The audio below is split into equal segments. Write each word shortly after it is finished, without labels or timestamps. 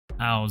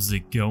How's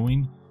it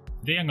going?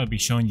 Today I'm going to be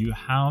showing you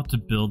how to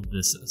build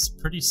this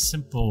pretty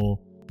simple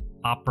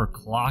hopper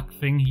clock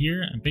thing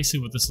here. And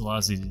basically what this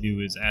allows you to do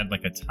is add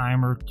like a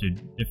timer to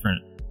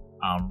different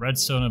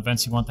redstone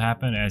events you want to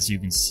happen. As you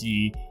can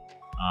see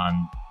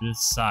on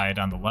this side,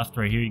 on the left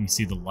right here, you can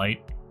see the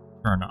light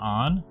turn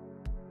on.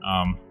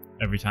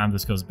 Every time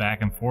this goes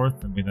back and forth,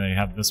 I'm going to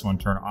have this one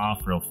turn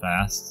off real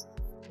fast.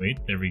 Wait,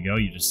 there we go,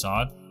 you just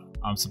saw it.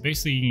 So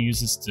basically you can use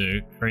this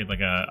to create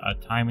like a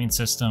timing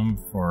system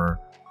for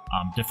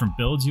different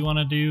builds you want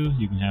to do.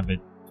 You can have it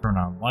turn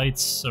on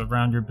lights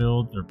around your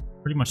build, or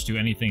pretty much do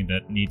anything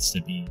that needs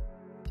to be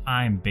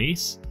time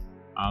based.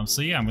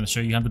 So yeah, I'm going to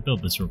show you how to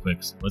build this real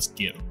quick. So let's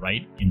get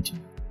right into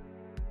it.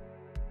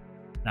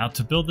 Now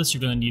to build this, you're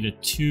going to need a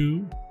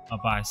 2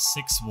 by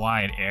 6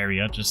 wide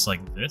area, just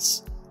like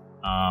this.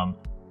 I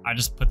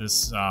just put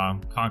this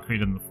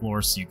concrete on the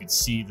floor so you could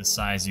see the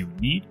size you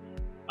would need.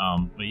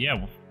 But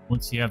yeah,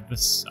 once you have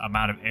this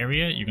amount of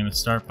area, you're going to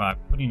start by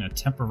putting a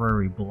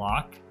temporary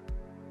block,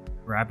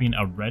 grabbing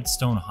a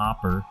redstone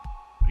hopper,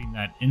 putting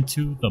that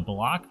into the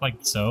block like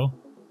so.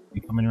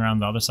 You're coming around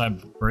the other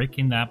side,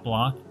 breaking that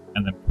block,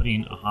 and then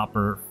putting a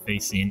hopper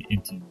facing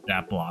into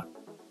that block,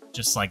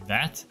 just like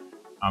that.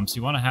 So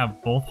you want to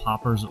have both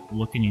hoppers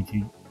looking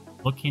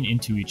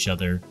into each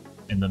other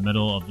in the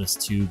middle of this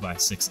 2 by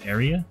 6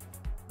 area.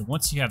 And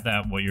once you have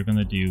that, what you're going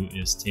to do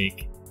is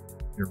take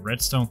your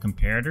redstone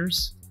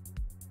comparators,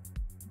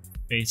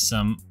 face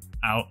them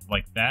out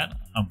like that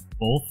on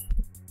both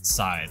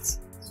sides.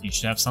 So you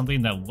should have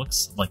something that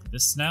looks like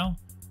this now.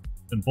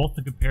 Then both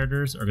the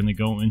comparators are going to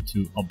go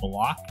into a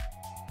block.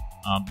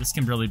 This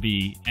can really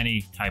be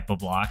any type of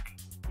block.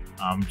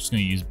 I'm just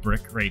going to use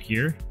brick right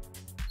here.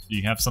 So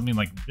you have something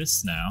like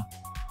this now.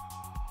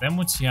 Then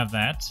once you have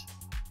that,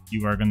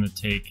 you are going to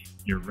take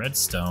your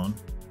redstone,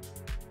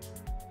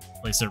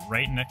 place it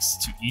right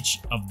next to each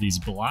of these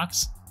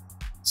blocks.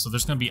 So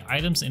there's going to be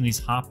items in these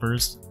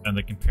hoppers, and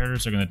the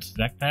comparators are going to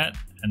detect that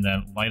and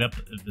then light up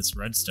this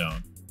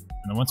redstone.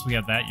 And then once we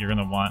have that, you're going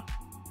to want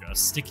a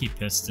sticky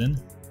piston,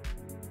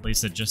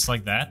 place it just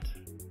like that,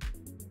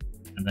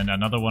 and then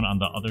another one on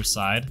the other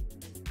side,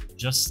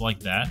 just like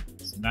that.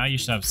 So now you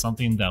should have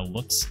something that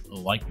looks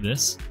like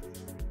this.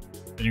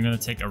 Then you're going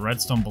to take a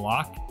redstone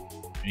block,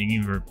 and you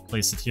can either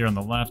place it here on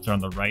the left or on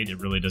the right,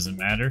 it really doesn't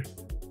matter,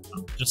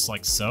 just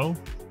like so.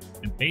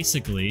 And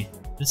basically,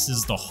 this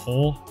is the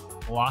whole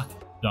block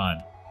done.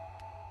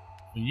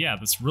 But yeah,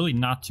 that's really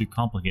not too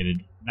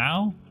complicated.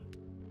 Now,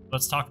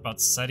 let's talk about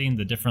setting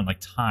the different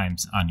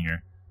times on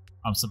here.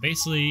 So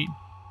basically,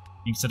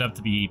 you can set up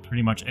to be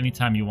pretty much any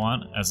time you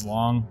want, as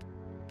long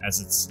as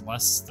it's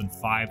less than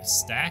 5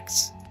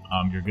 stacks.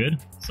 You're good.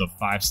 So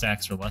 5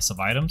 stacks or less of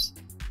items.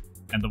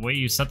 And the way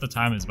you set the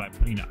time is by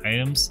putting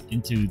items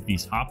into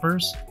these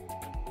hoppers.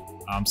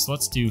 So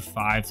let's do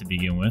 5 to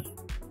begin with.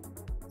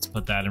 Let's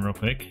put that in real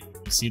quick.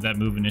 You'll see that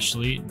move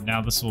initially.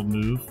 Now this will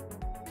move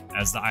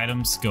as the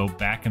items go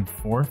back and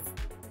forth.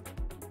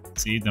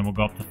 See, then we'll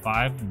go up to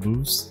 5,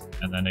 moves,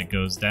 and then it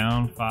goes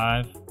down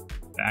 5,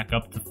 back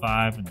up to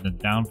 5, and then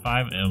down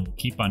 5, and we'll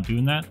keep on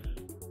doing that.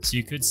 So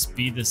you could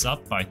speed this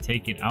up by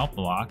taking out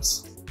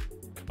blocks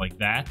like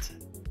that.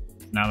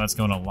 Now that's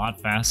going a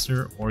lot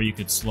faster, or you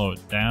could slow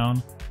it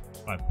down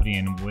by putting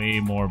in way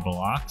more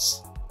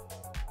blocks,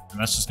 and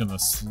that's just going to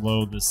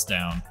slow this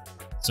down.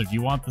 So if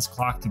you want this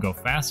clock to go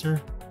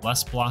faster,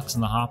 less blocks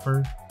in the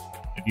hopper.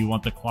 If you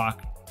want the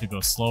clock to go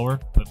slower,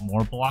 put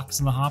more blocks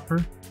in the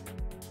hopper.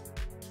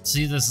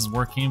 See, this is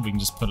working. We can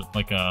just put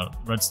like a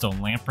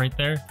redstone lamp right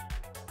there.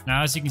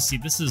 Now as you can see,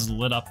 this is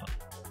lit up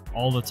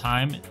all the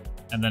time,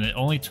 and then it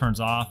only turns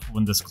off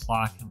when this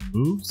clock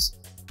moves.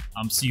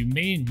 So you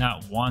may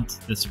not want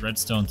this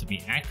redstone to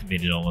be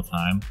activated all the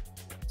time.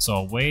 So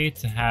a way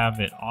to have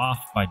it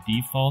off by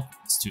default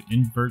is to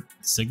invert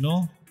the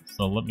signal.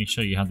 So let me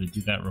show you how to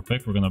do that real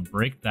quick. We're going to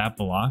break that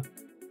block.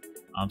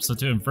 So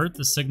to invert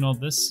the signal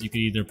of this, you could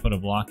either put a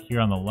block here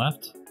on the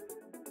left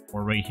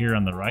or right here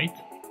on the right.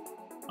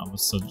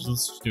 So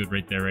let's do it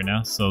right there right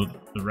now. So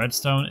the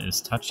redstone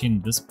is touching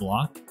this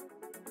block.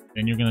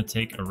 Then you're going to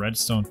take a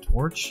redstone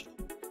torch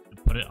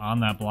and put it on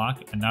that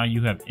block, and now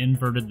you have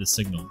inverted the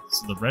signal.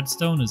 So the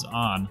redstone is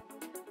on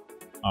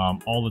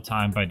all the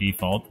time by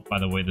default, by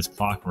the way this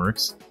clock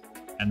works.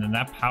 And then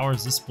that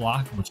powers this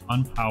block, which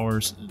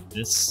unpowers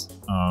this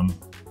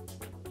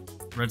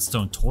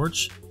redstone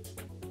torch.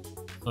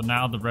 So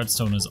now the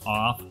redstone is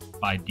off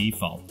by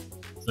default.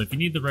 So if you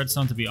need the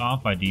redstone to be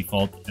off by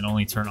default and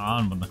only turn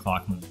on when the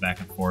clock moves back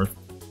and forth,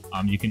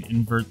 you can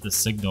invert the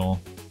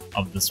signal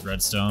of this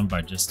redstone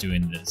by just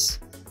doing this.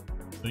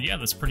 So yeah,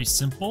 that's pretty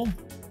simple.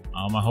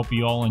 I hope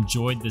you all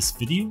enjoyed this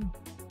video,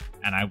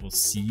 and I will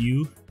see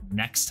you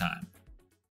next time.